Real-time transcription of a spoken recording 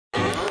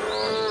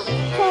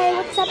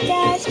up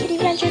guys, Kitty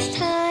Adventures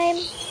time.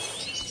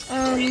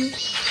 We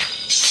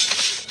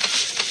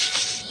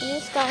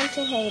just got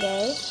into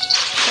Heyday.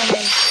 And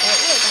then,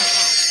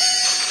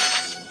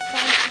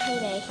 got into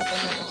Heyday a couple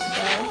minutes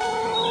ago.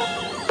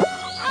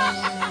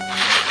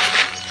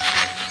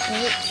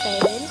 Really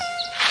excited.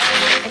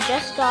 I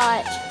just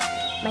got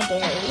my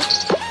dairy.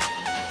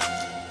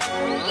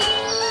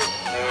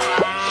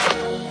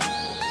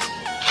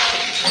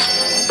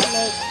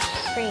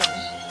 Cream.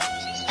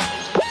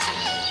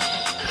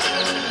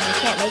 I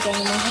can't make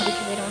any more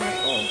because I don't have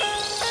food.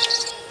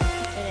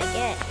 What did I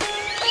get?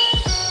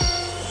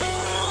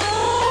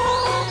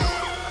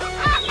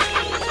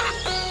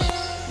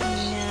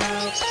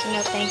 No,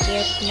 thank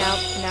you. Nope.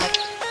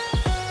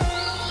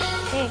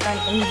 Okay, I got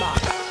an inbox.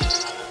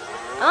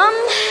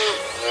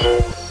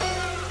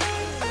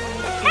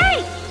 Hey!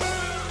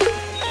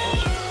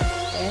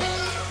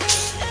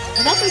 I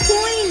got some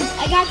coins!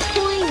 I got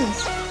coins!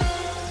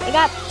 I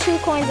got 2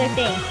 coins, I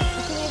think.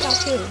 I got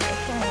 2.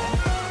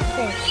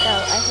 So,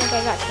 I think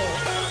I got 2.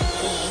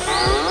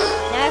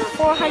 Now I have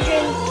 424.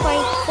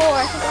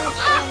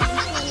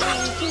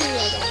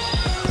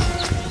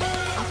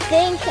 I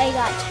think I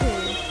got 2.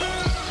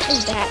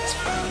 And that's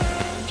fine.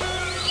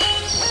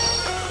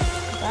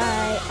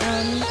 Bye. I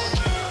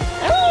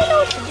don't really know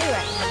what to do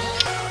right now.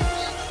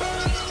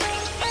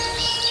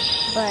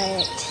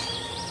 But,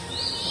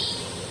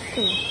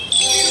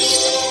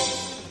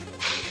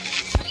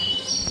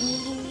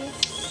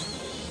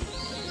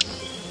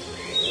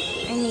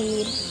 I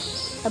need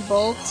a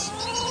bolt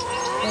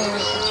and a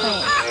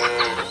clamp.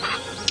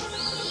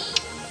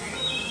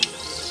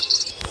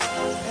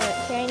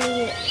 Here I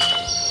need a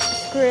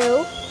screw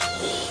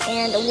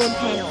and a wood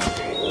panel.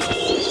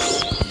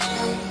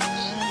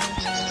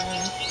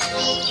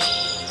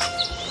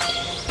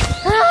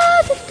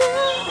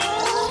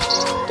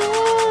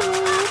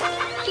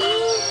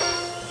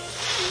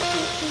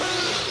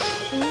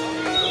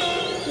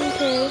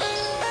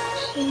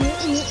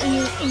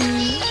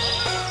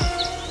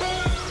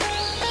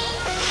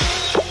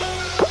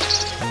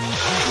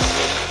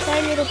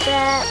 Excited at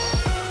that.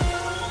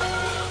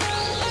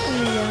 There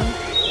we go.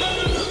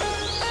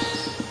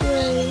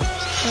 Yay.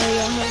 There we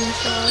go, having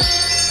sauce.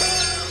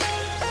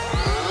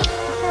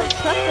 I have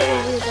chocolate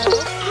over though.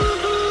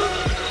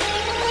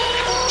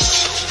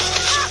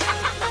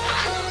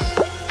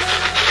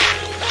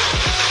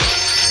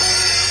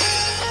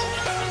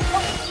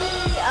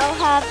 I'll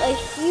have a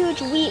huge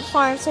wheat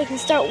farm so I can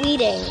start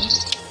weeding.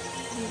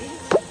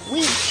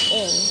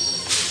 Weeding.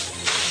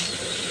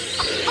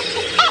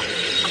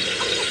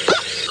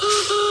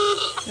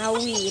 Now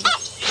weed.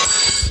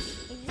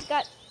 We just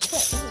got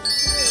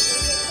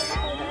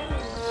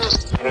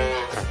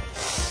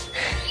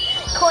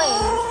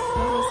coins.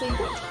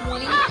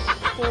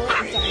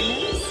 24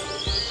 diamonds.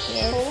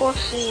 Yeah, 4.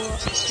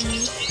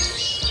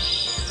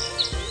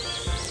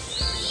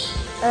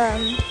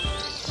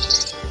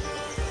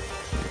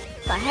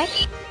 The heck?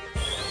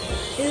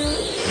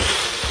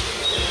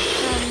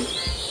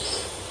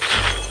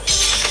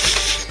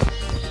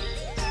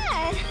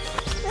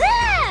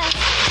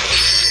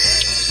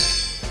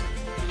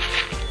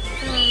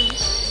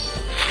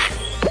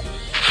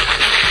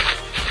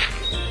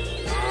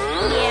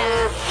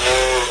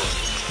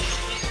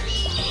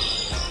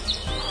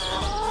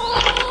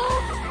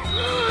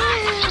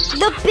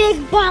 The big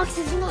box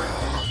is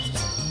locked.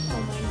 Oh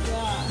my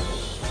god.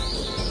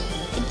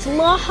 It's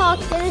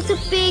locked and it's a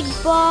big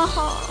box.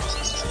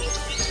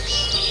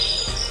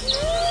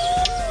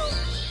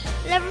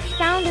 Never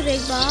found a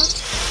big box.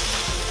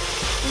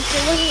 If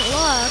it wasn't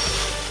locked,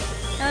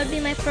 that would be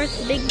my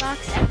first big box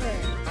ever.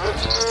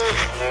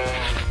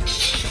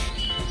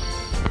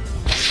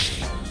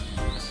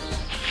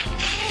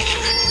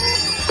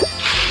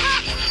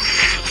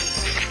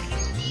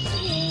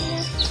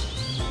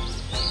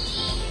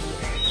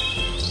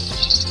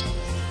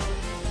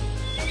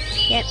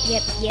 Yep.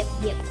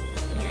 Yeah,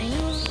 I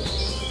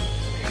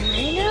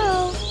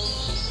know.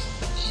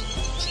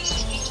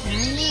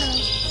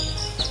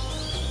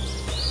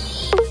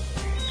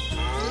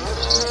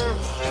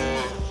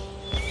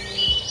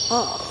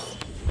 Oh.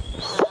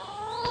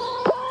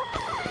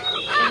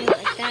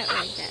 Like that. Let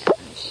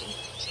me see.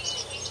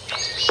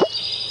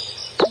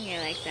 Yeah,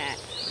 like that.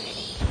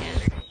 Yeah.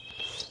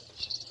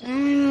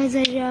 It's a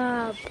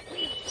job.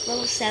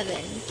 Level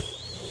 7.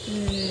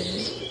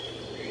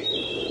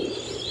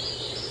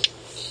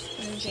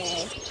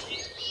 Okay.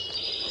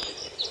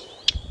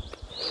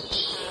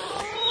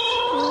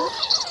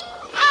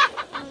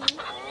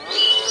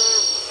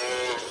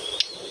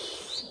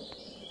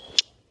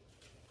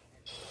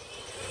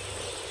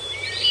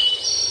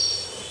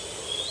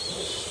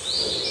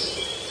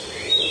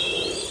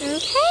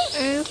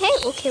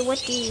 Okay, what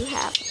do you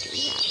have?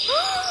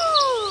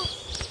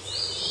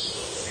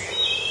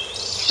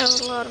 That's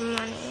a lot of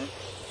money.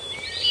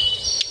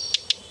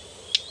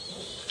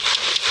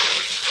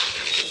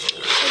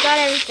 I got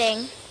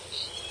everything.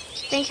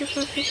 Thank you for...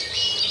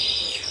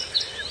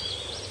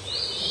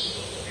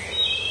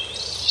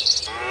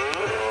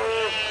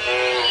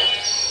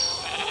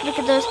 Look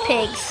at those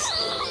pigs.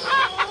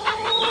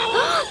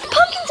 The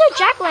pumpkins are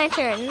jack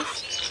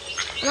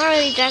jack-o'-lanterns. Not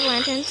really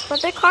jack-o'-lanterns,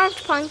 but they're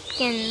carved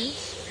pumpkins.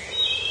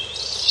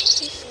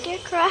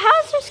 Scarecrow.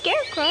 How is there a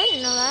scarecrow? I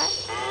didn't know that.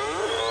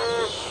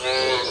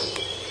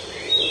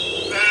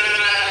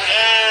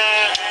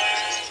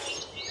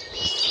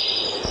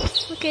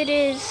 Look at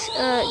his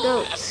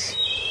goats.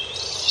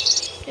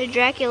 The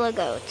Dracula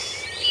goats.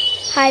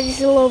 Hi, this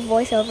is a little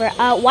voiceover.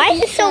 Why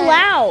is it so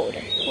loud?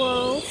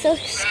 Whoa. It's so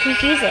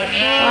confusing.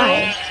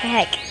 Why? The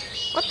heck?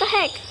 What the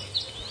heck?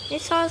 I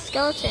saw a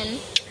skeleton.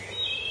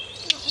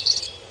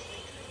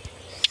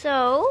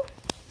 So,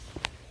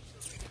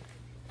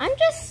 I'm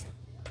just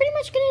pretty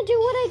much gonna do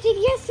what I did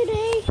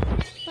yesterday.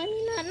 I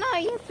mean,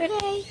 not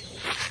yesterday.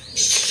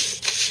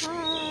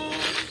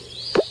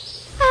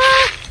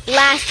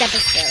 Last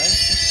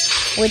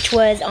episode, which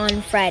was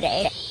on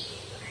Friday.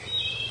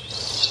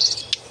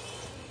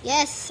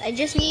 Yes, I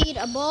just need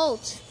a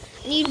bolt.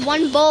 I need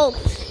one bolt.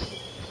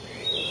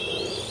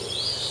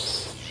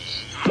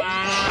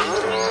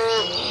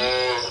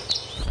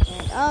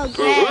 And, oh,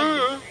 Greg.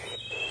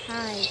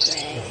 Hi,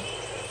 Greg.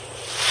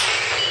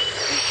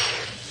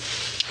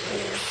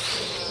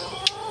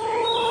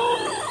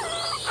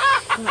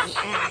 Oh, an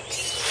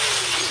axe.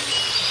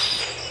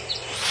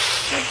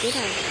 What did I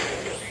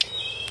do?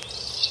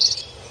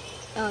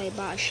 Oh, I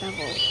bought a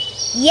shovel.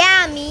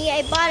 Yeah, me.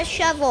 I bought a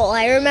shovel.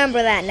 I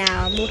remember that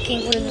now. I'm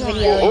looking through the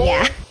video.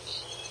 Yeah.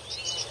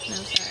 No,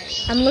 sorry.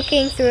 I'm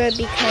looking through it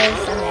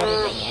because I'm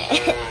editing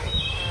it.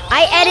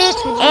 I edit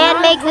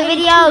and make the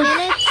videos.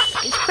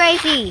 It's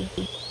crazy.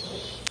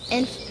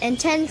 In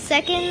 10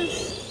 seconds?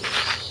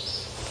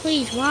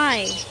 Please,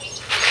 why?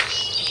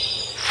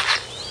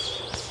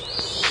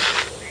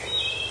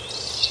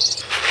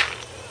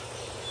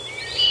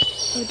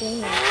 Oh, dang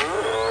it.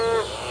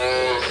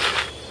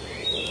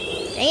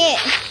 Dang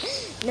it.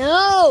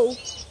 No!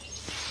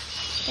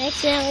 I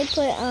accidentally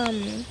put,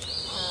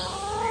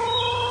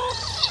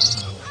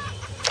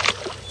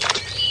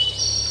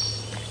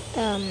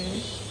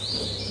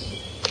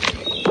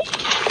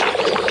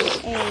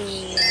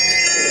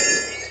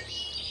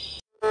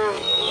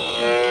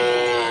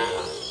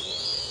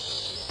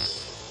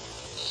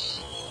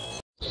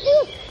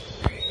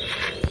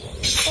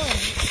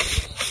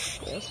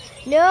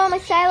 No, my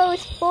silo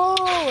is full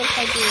if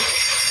I do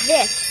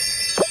this.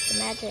 The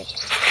magic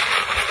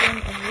thing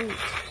of wheat.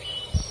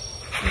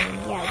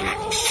 Yeah,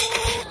 wheat.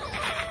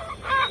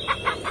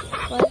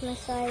 Where's my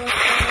silo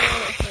full?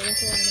 Okay, this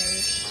is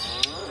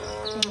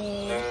what I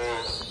need.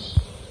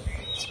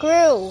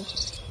 Screw!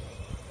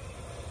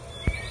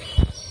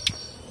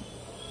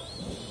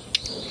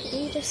 I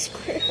need a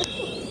screw.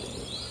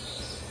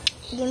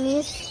 Give me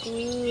a screw. I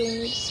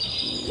need a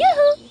screw.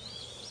 Yoo-hoo!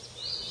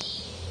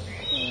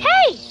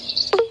 Hey!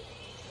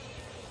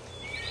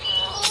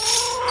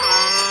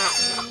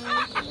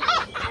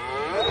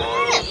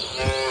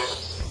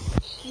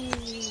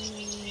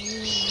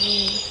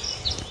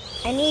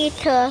 I need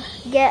to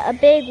get a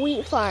big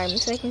wheat farm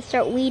so I can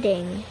start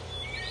weeding.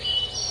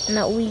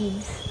 Not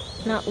weeds.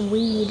 Not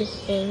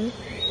weeding.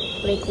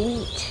 Like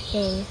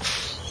wheating.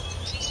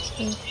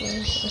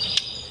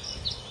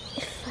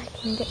 If I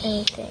can get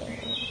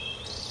anything.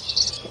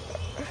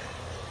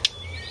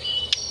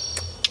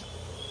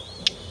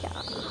 Yeah.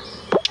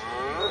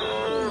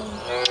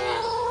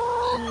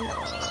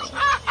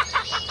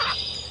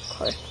 Of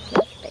course,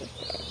 no space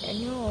there.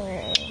 No.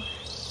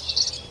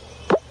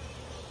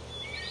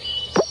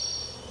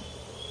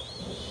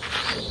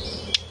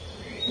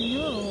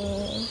 No.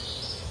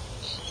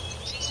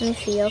 Let me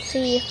see. I'll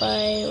see if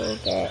I will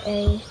get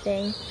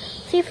anything.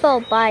 See if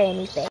I'll buy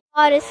anything.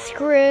 Got a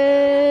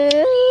screw.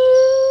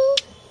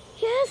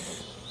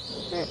 Yes.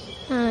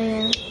 Oh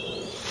yeah. I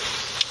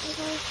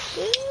got a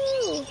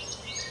screw.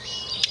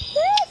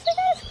 Yes, I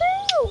got a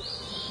screw.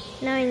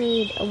 Now I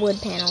need a wood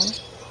panel.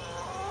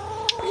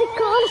 But I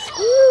got a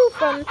screw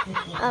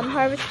from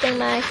harvesting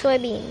my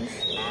soybeans.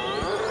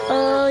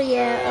 Oh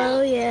yeah.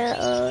 Oh yeah.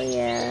 Oh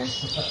yeah.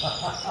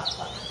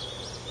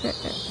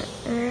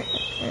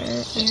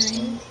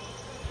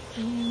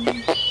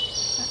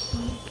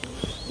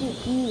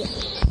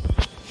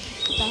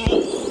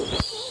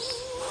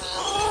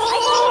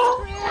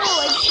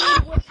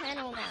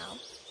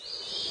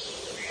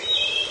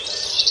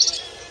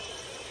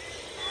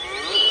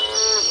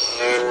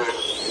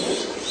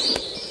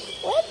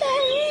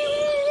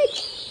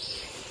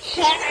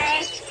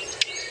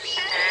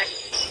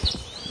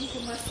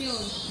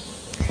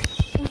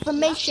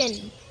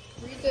 Information.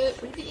 Read the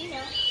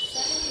email.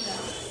 Send an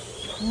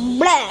email.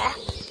 Blah.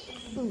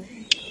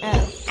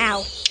 Oh, ow.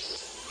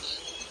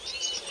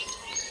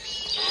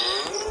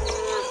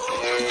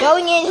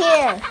 Going in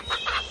here.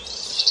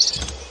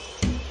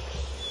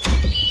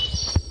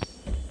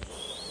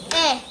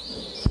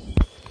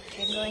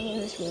 I'm going in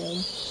this room.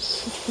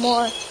 It's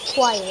more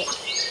quiet.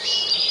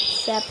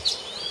 Except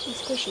my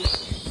squishy.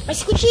 My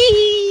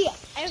squishy!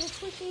 I have a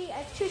squishy. I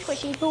have two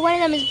squishies, but one of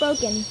them is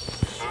broken.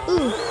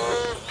 Ooh.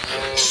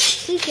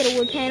 Please get a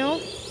wood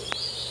panel.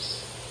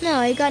 No,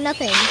 I got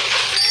nothing.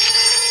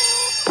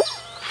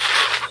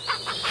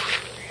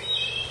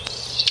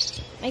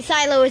 My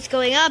silo is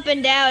going up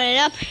and down and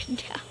up and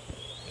down.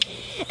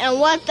 And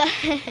what the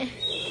heck?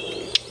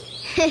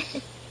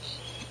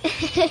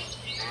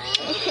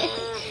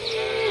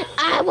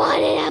 I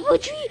want an apple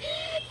tree.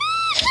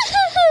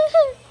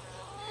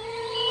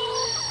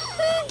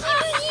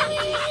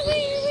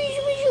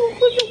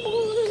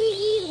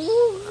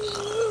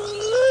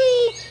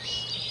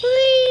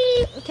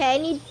 Okay, I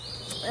need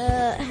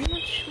how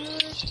much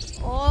more?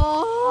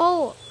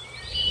 Oh,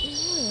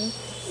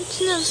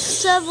 it's enough.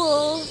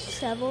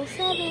 Seven.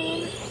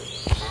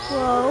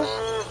 Whoa.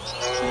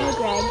 Hey,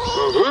 Greg.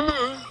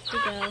 Here you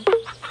go.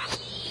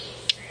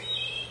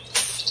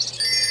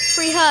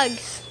 Free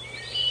hugs.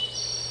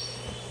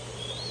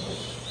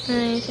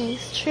 Nice,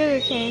 thanks. Sugar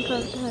cane,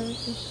 close to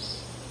harvesting.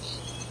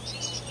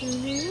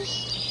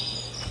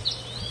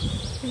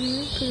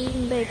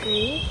 Producing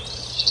bakery.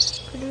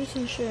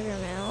 Producing sugar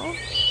mill.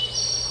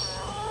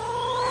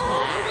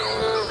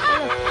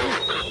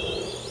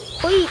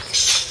 Wheat.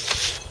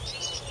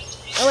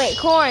 Oh wait,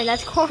 corn.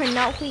 That's corn,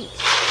 not wheat.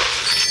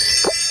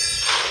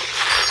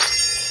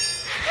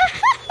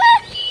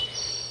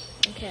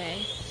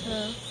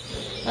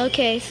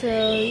 Okay, so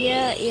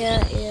yeah. I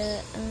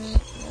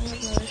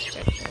have no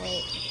description.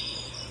 Wait.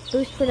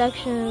 Boost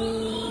production.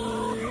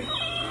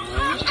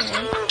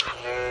 Okay.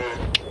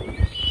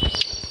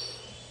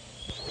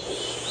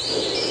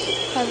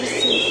 Harvest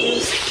in 0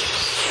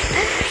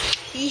 seconds.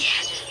 Yeah,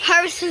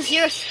 harvest in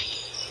 0 seconds.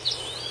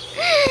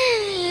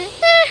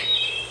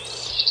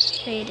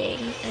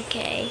 Trading.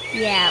 Okay.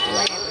 Yeah,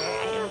 whatever.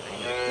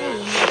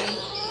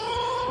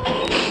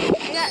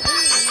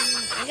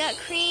 I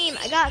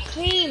got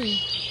cream.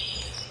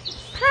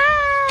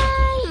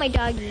 Hi, my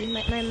doggy.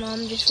 My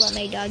mom just let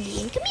my doggy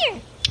in. Come here.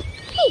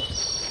 Hey.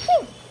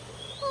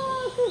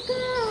 Oh, good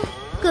girl.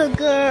 Good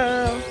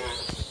girl.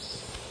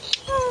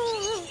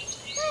 Oh,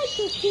 hi,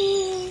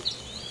 Cuckoo.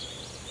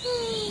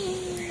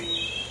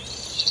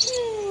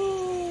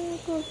 Oh,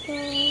 good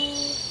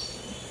girl.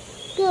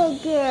 Good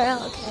girl.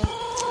 Okay.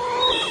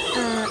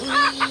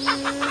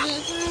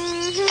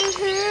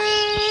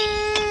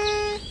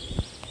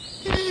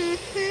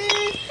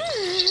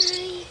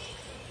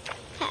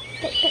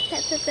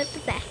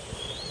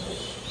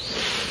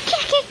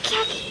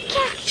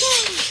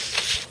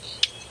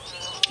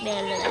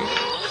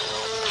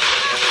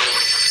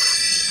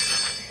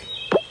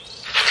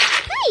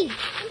 Hey,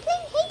 I'm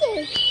playing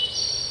Hey-Day.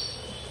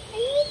 Are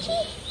you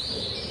itchy?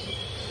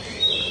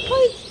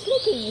 Probably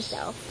licking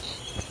yourself.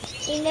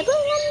 Are you nibbling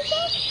on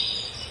yourself?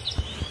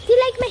 Do you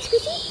like my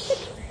squishy?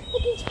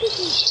 Look at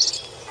squishy.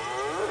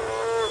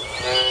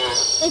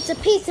 It's a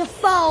piece of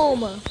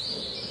foam.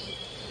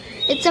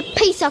 It's a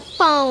piece of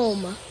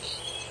foam.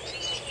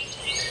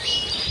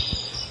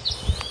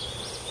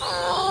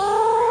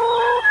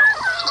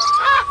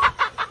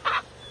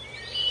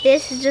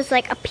 This is just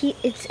like a piece.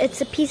 It's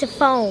a piece of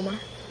foam.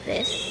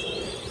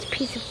 It's a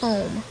piece of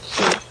foam.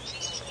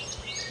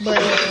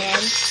 Bread.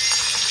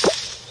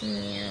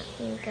 Yeah,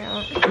 there you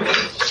go.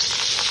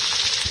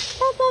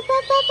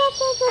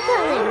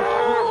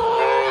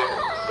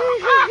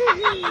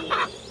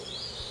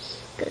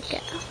 Good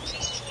girl.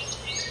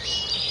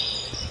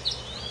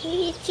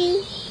 You itchy?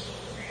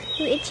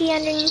 You itchy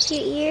underneath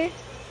your ear?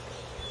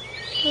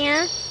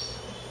 Yeah?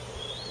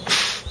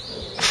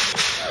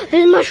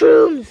 There's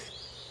mushrooms!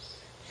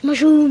 There's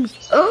mushrooms!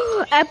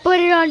 Oh, I put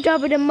it on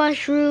top of the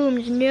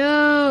mushrooms.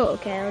 No!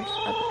 Okay, I'll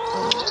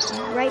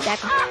right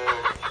back on top.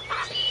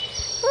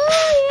 Oh,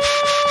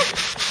 yeah!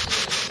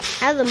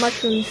 How's the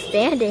mushrooms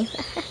standing?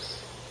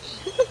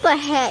 What the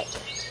heck?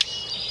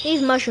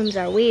 These mushrooms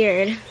are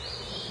weird.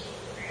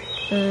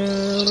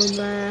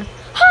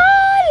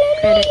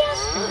 Credits.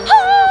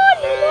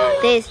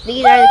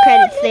 These are the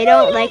credits. They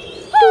don't like.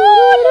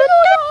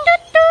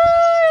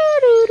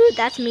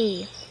 That's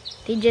me.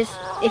 They just,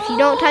 if you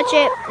don't touch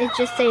it, it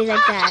just stays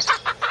like that.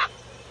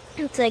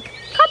 It's like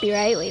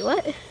copyright. Wait,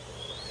 what?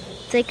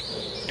 It's like.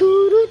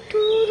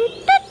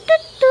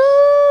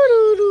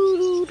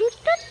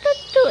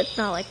 It's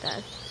not like that.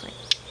 It's like.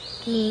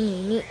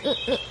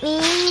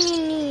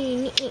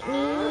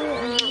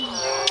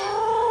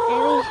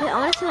 I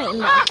want to see my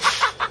inbox.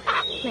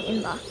 My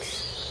inbox.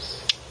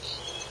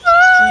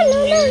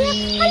 Hallelujah!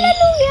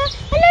 Hallelujah!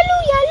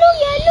 Hallelujah!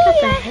 Hallelujah!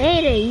 That's a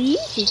Hey-Day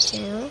YouTube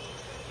channel.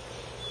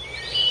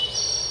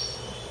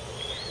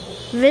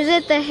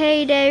 Visit the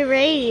Hey-Day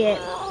Reddit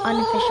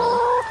unofficial.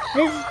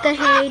 Visit the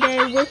Hey-Day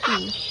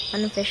Wiki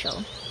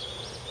unofficial.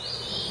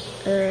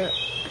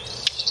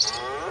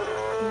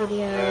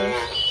 Videos.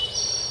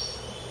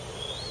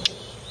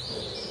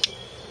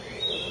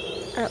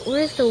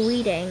 Where's the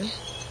weeding?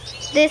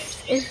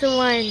 This is the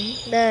one.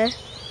 The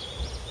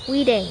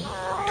weeding.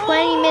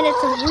 20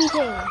 minutes of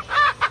weeding.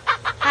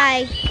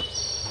 Hi.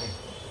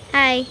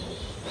 Hi.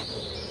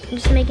 I'm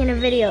just making a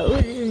video. Ooh,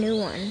 this is a new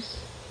one.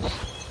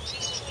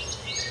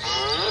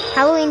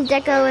 Halloween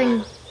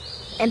deco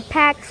and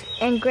Pax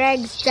and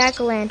Greg's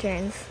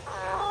jack-o'-lanterns.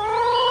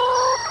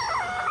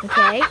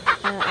 Okay.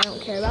 I don't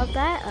care about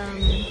that.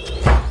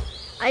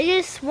 I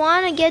just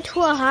want to get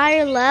to a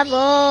higher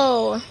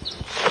level.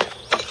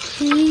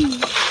 Please.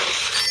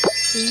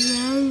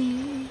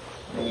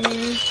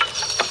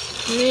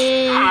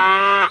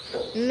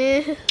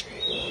 Meh.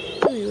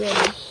 Ooh,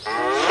 ready.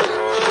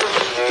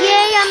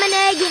 Yay, I'm an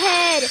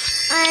egghead!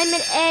 I'm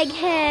an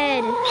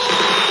egghead!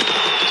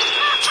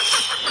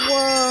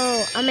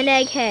 Whoa, I'm an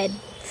egghead.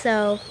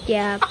 So,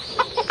 yeah.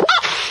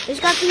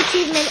 Just got the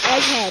achievement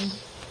egghead.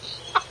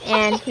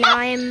 And now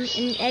I am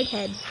an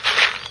egghead.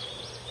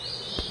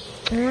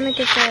 I want to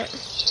get that.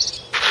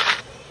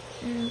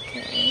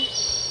 Okay.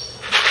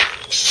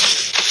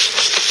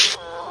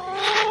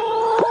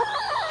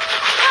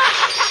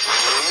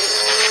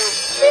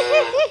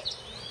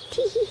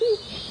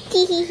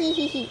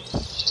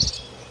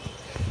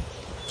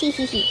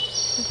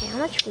 Okay, how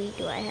much wheat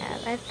do I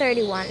have? I have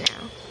 31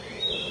 now.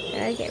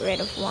 Gotta get rid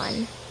of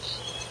one.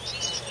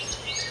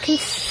 Can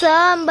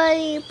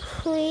somebody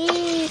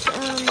please,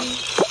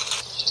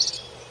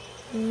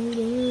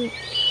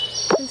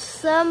 can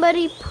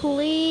somebody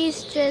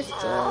please just,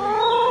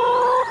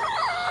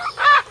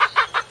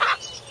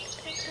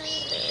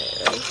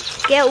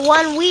 get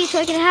one wheat so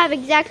I can have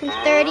exactly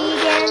 30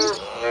 again?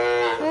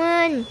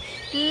 One.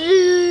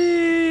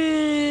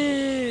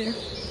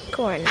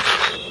 Corn.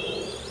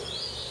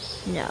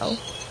 No.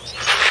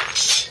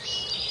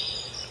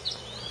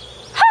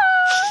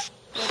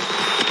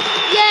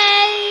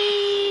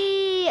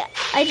 Yay!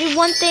 I did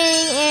one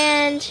thing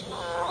and yay,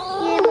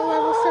 I'm a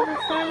level 7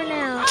 farmer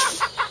now.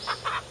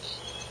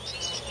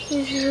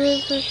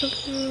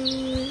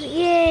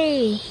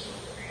 Yay!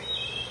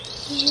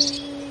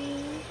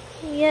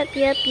 Yep.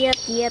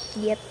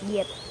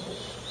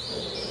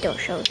 Don't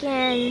show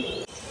again.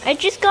 I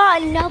just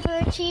got another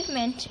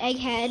achievement,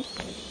 Egghead,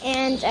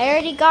 and I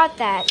already got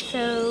that,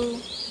 so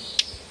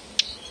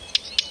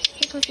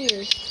I'm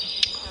confused.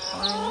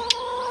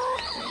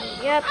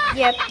 Yep,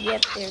 there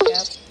we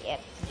go.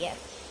 Yep.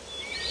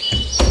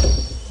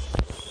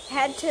 I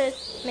had to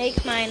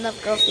make my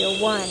Love Girl feel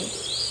 1.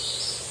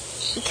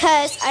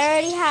 Because I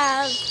already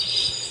have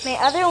my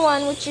other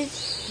one, which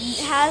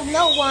has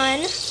no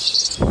 1.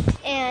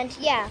 And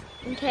yeah,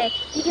 okay.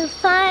 You can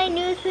find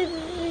news with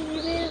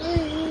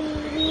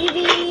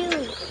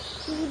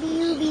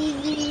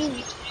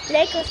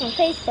like us on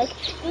Facebook.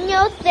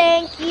 No,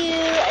 thank you.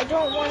 I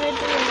don't want to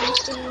do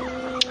anything.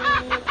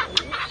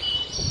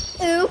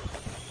 Ooh.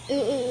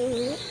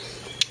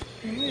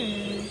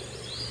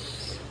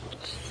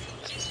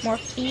 More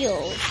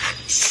field.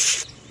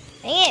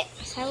 Dang it,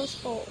 this house is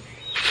full.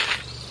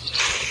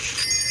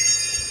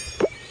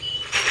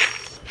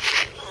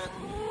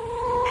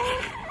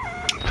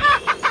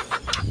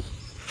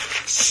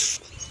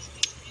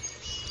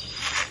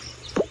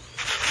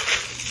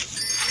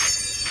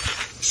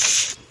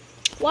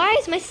 Why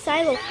is my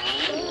silo full?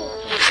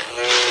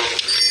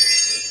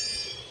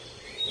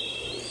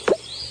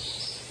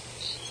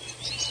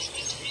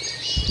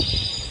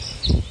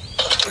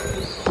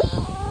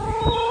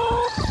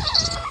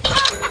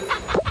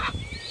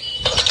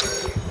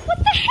 What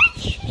the heck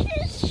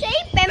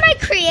shape am I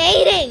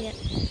creating? I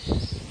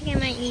think I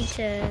might need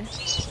to...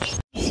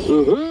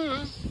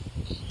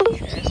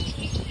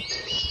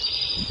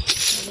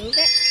 Move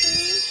it,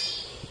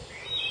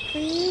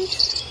 please.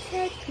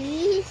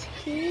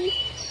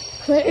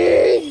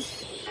 Please.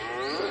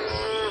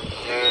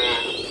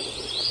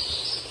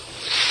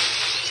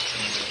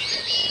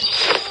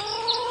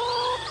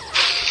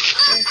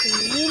 Can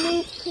you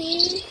move,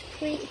 please?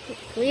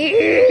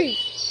 Please.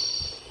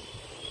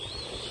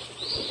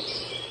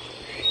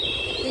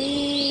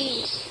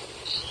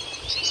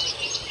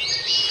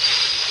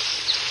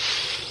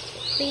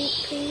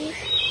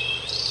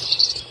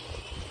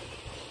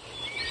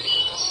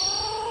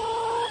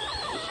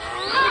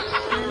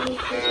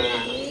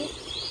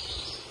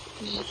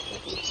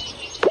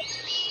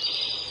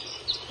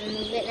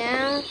 Move it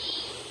now.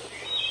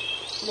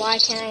 Why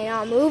can I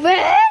not move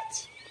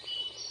it?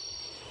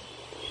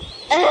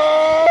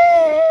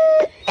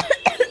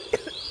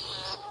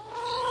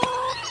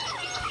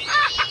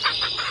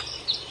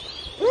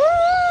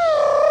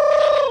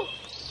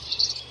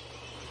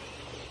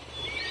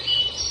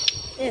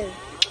 Ew.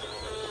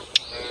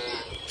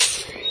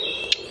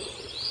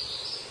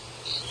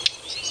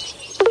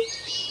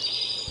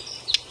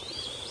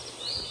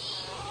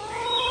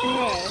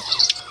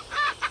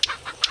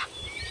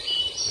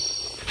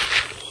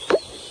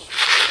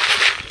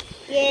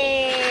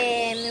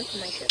 Yay! I'm gonna put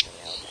my sugar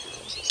mill down.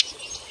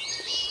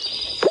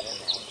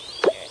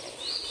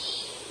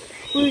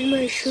 Where's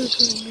my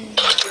sugar mill?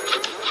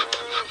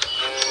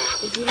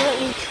 Would you let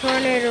me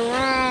turn it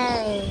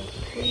around,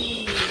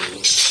 please?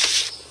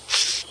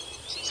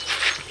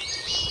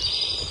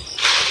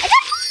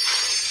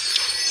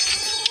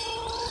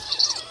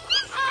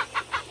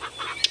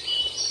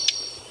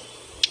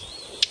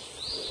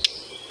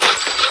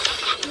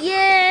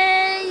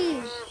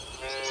 Yay!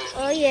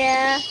 Oh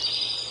yeah.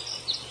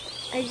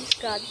 I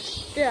just got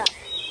stuff.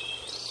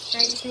 I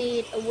just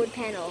need a wood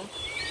panel.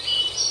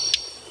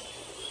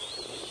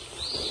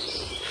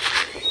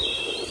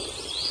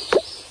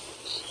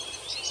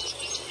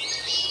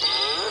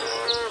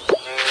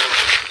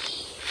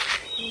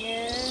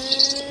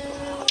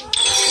 No.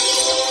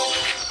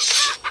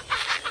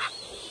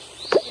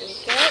 There we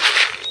go.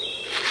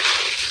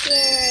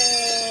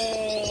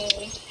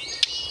 Yay.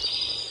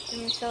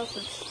 sell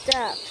some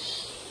stuff.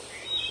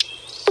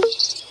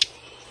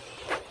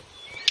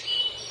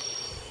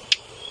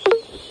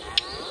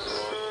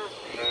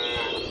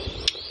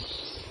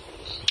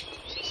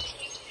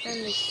 Let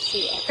me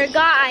see. I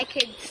forgot I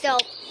could sell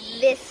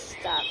this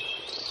stuff.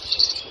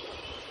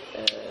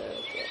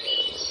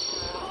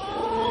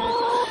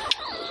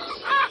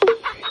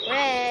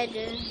 Red.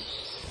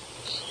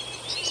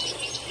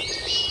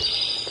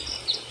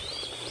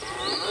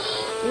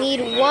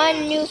 Need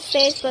 1 new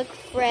Facebook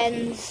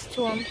friends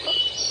to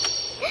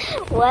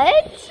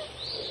What?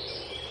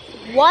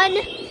 One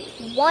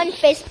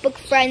Facebook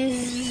friends.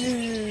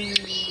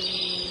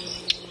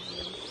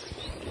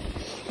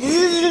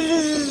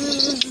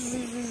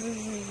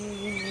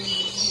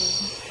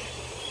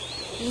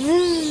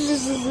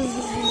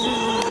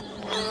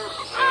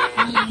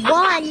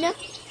 One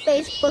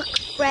Facebook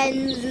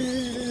friends.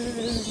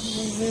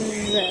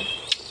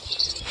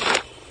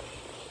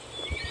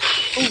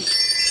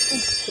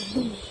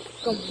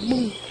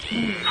 Boom.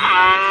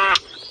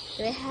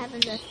 Do I have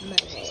enough money?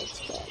 It's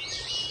good.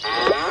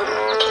 No.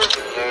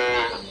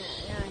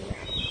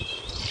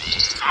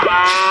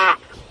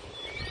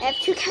 I have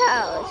 2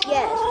 cows.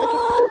 Yes.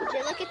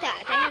 Look at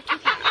that. I have 2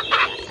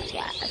 cows.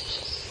 Yes.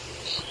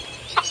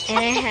 And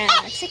I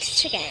have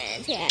 6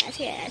 chickens. Yes.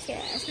 Yes.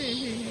 I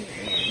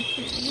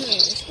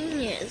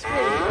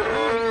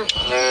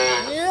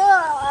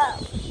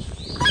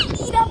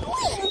need a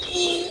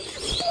blankie.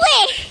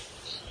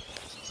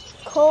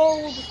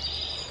 Cold.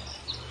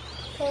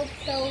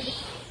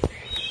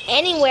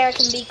 Anywhere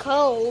can be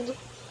cold.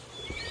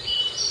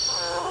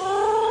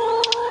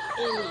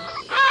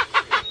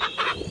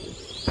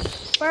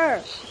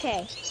 Fur.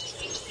 Okay.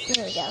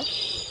 There we go.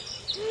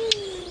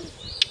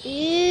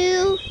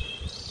 Ew.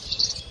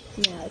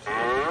 No, it's not. I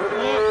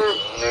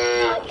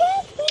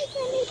can't take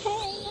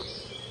anything.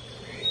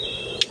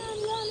 I'm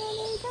gonna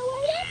need to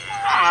wait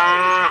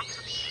up.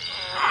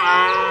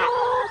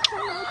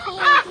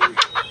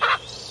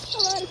 A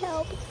lot of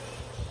help.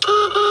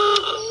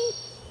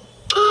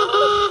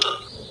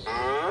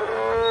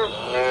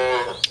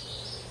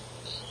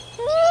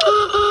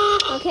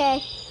 Okay,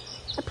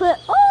 I put.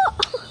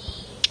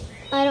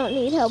 I don't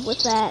need help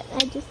with that. I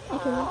can do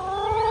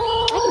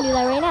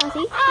that right now.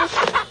 See?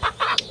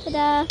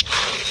 Ta-da!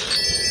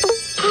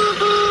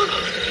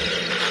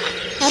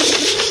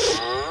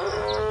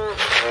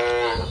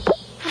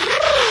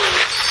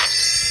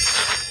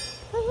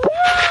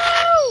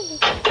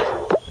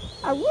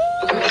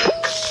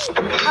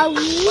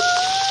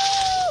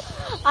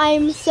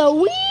 I'm so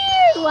weird.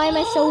 Why am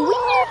I so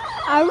weird?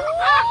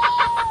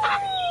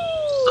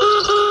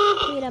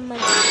 Wait a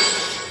minute.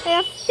 I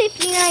have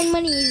 59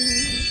 monies.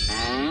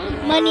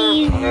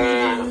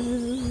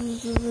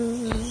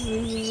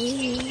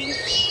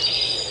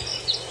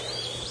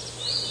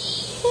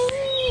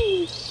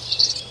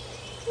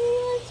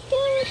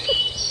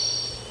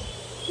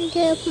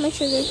 Okay, I'll put my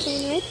sugar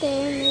cane right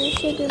there. And then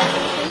sugar cane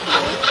right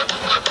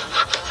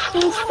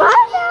here. It's 5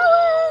 hours.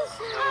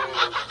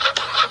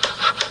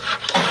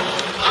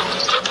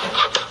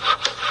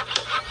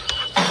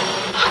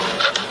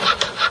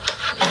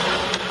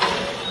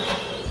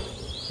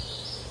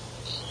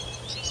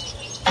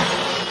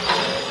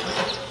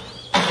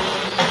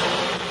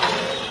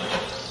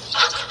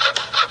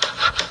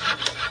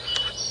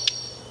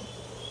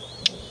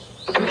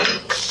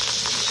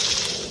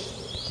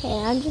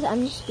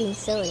 I'm just being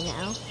silly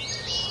now.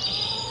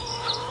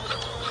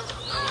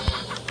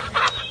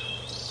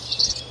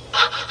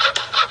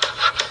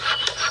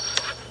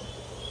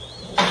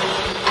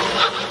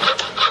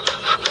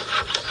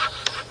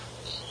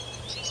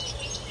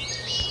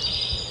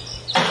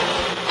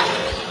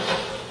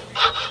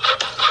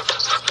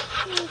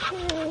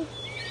 Okay.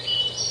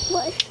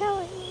 What shall I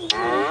do?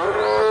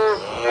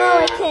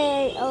 Oh, okay.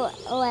 Oh,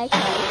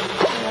 okay.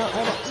 No, I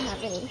don't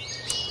have any.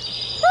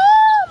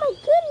 Oh my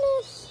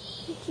goodness.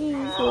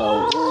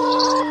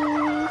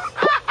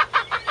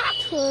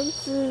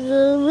 Jeez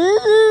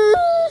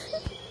Louise.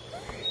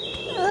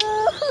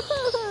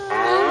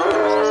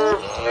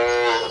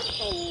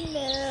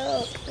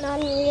 No, not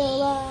in real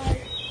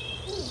life.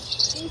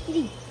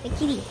 Hey,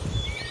 kitty.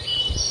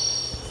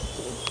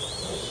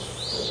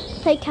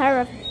 Take care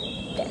of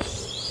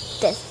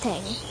this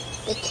thing.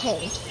 The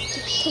ting.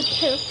 Take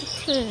care of the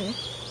ting.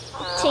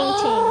 Ting.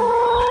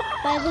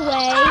 By the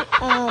way,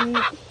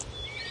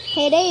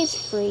 Payday is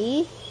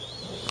free.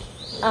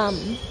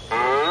 On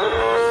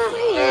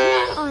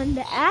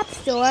the App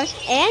Store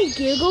and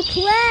Google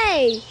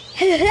Play.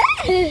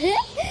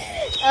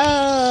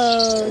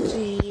 Oh,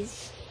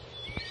 jeez.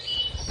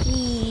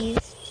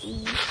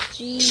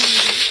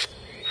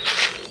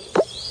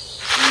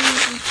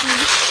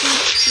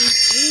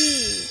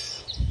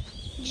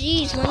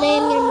 Jeez, one day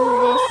I'm gonna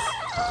move this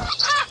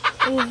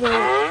over.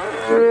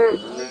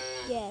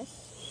 Yes.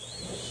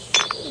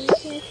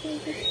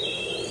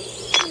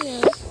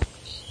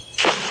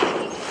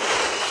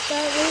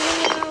 Start moving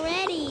it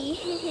already.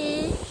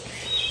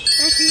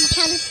 I can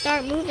kind of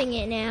start moving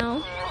it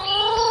now.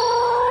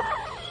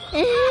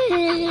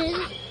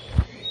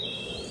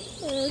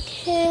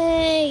 Okay.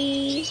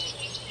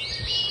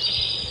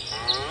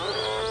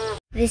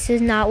 this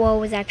is not what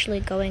was actually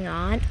going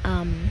on.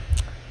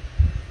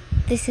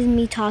 This is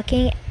me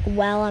talking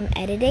while I'm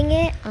editing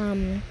it.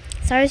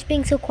 Sorry I was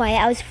being so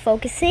quiet. I was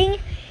focusing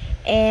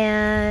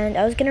and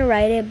I was gonna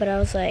write it, but I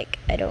was like,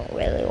 I don't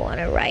really want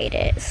to write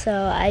it, so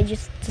I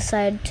just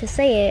decided to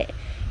say it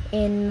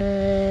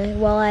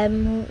while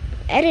I'm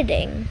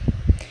editing.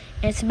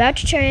 And it's about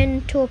to turn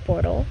into a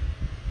portal.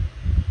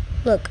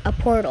 Look, a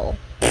portal.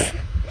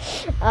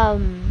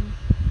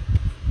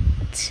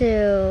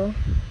 To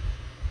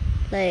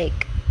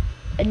like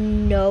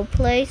no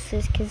place,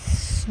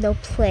 because no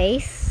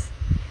place,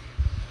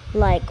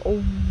 like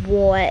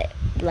what,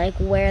 like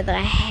where the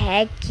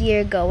heck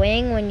you're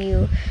going when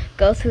you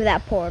go through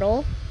that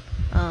portal.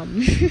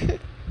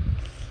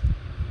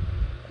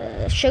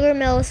 Sugar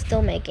mill is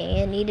still making.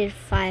 It needed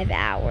 5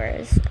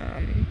 hours.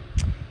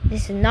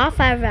 This is not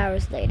 5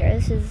 hours later.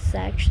 This is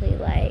actually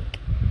like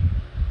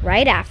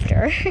right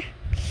after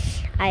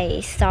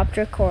I stopped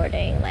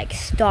recording, like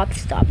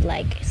stopped,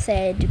 like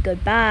said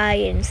goodbye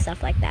and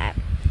stuff like that.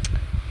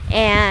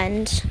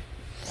 And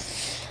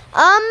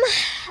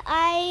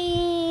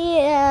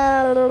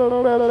I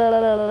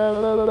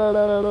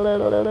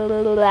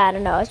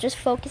don't know, I was just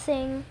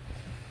focusing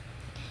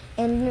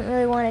and didn't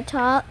really want to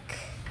talk.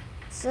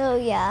 So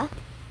yeah.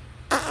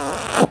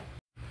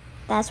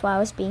 That's why I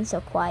was being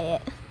so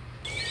quiet.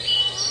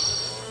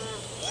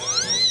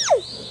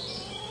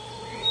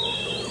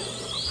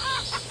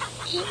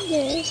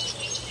 Okay.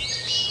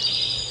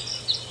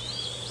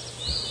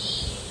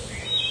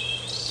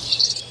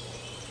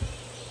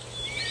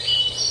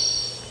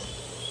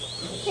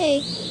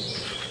 Hey.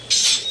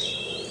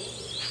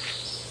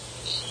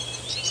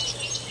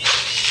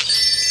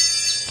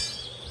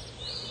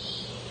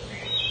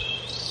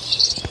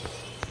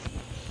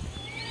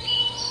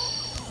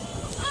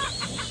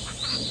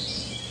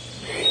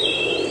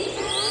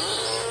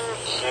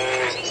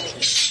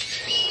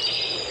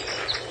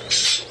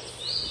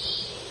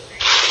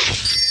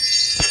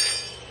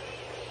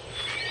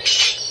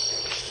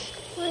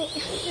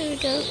 There we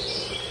go.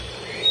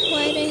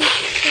 Why did I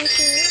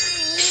circle? I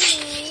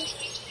don't know.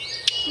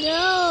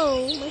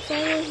 No, my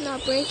saddle is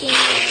not breaking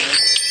there.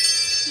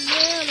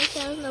 No, my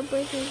saddle is not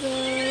breaking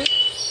there.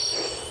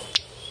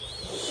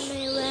 Am I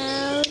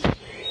allowed?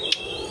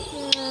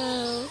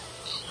 No.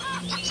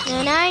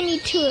 No, now I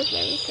need 2 of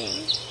everything.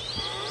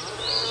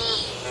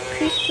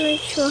 Increase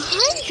storage to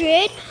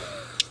 100?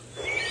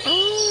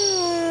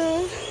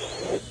 Oh.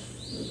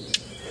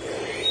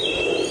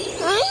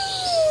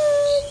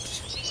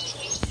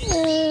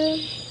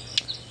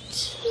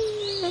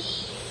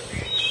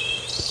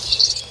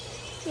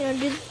 You know,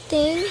 do the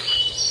thing.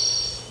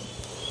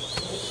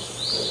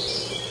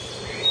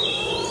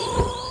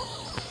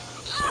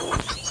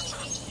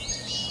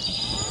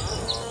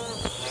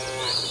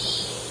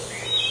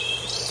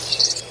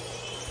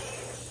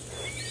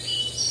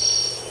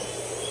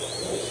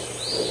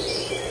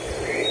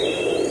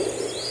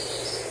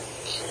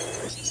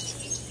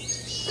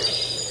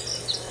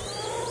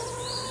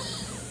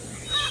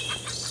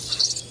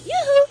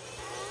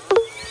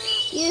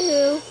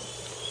 Yoo-hoo.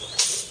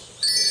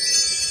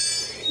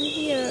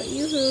 Here,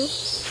 yoo-hoo.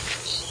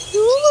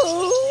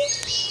 Yoo-hoo.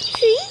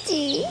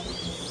 Treaty.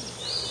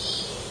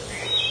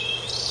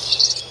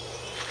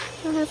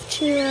 I'll have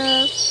to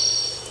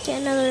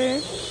get another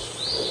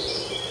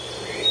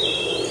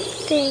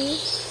thing.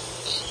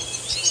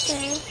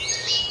 There.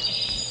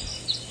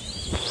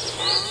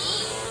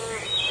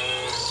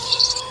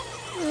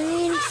 I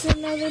need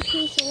another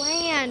piece of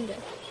land.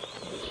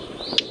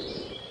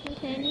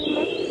 Okay, I need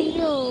more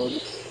field.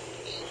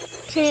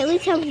 Can I at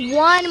least have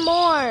 1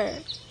 more?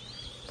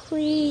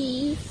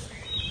 Please.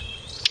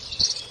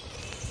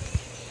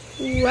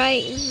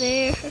 Right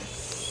there.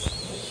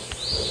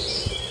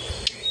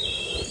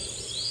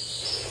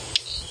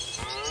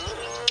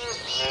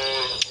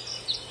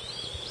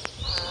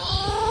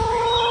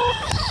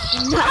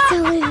 I'm not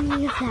telling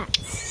any of that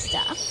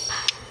stuff.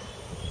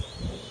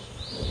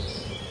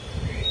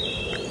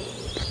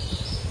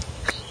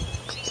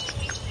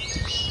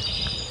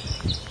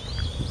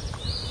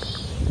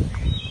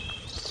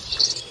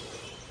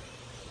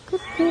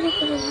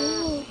 Beautiful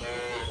rule.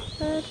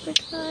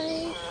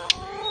 Advertise.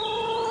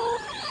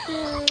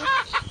 Here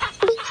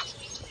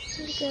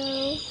we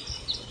go.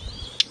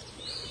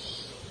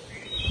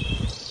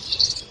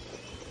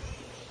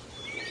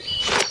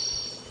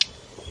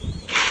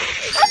 I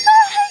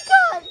thought I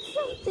got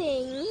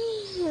something.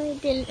 I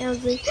didn't. I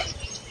was like.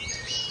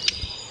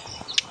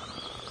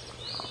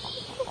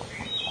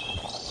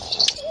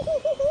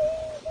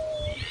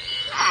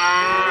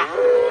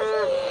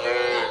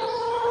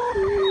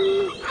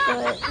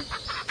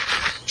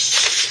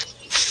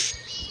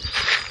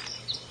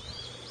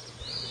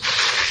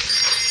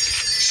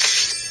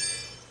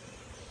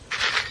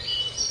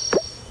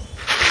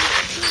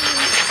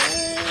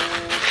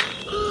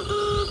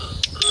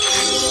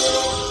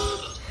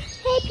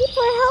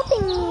 People are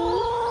helping me.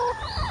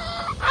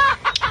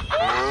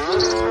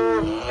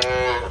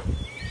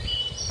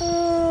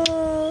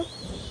 Oh,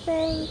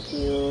 thank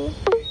you.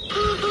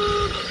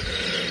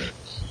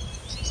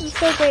 I'm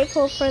so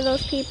grateful for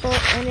those people.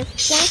 And if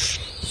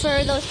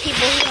for those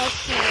people who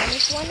helped me. And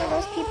if one of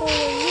those people were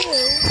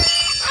you,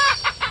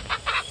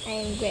 I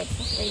am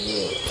grateful for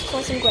you. Of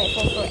course, I'm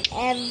grateful for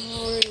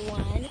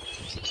everyone,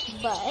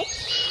 but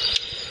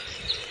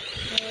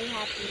I'm really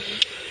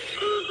happy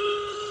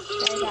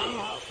that I got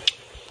help.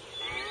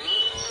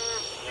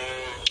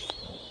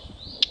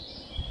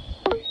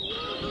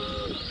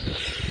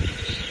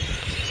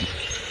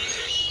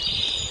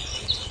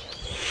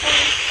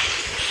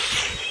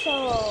 So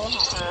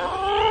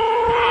happy.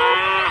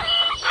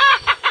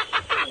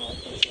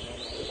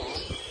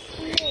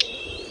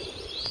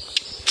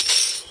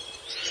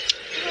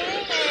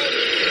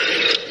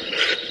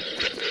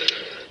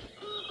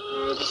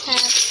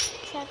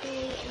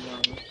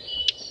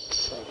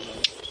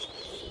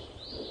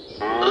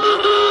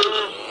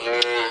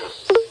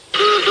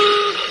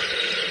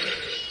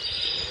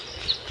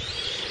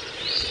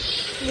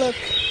 Look,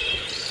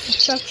 the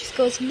truck just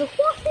goes in the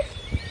water.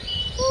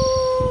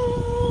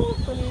 Oh,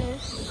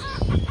 goodness.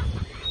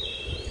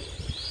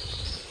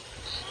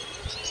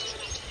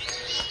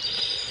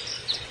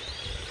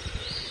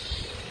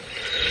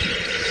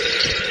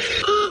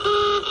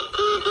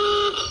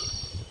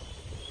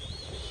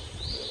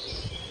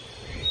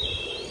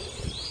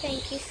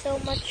 Thank you so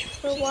much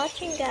for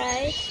watching,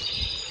 guys.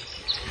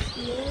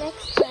 See you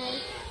next time.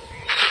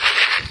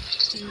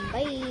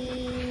 Bye.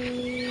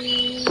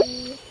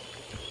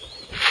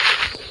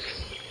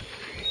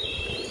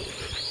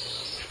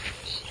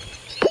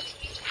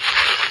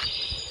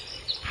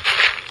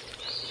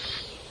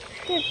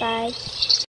 Goodbye.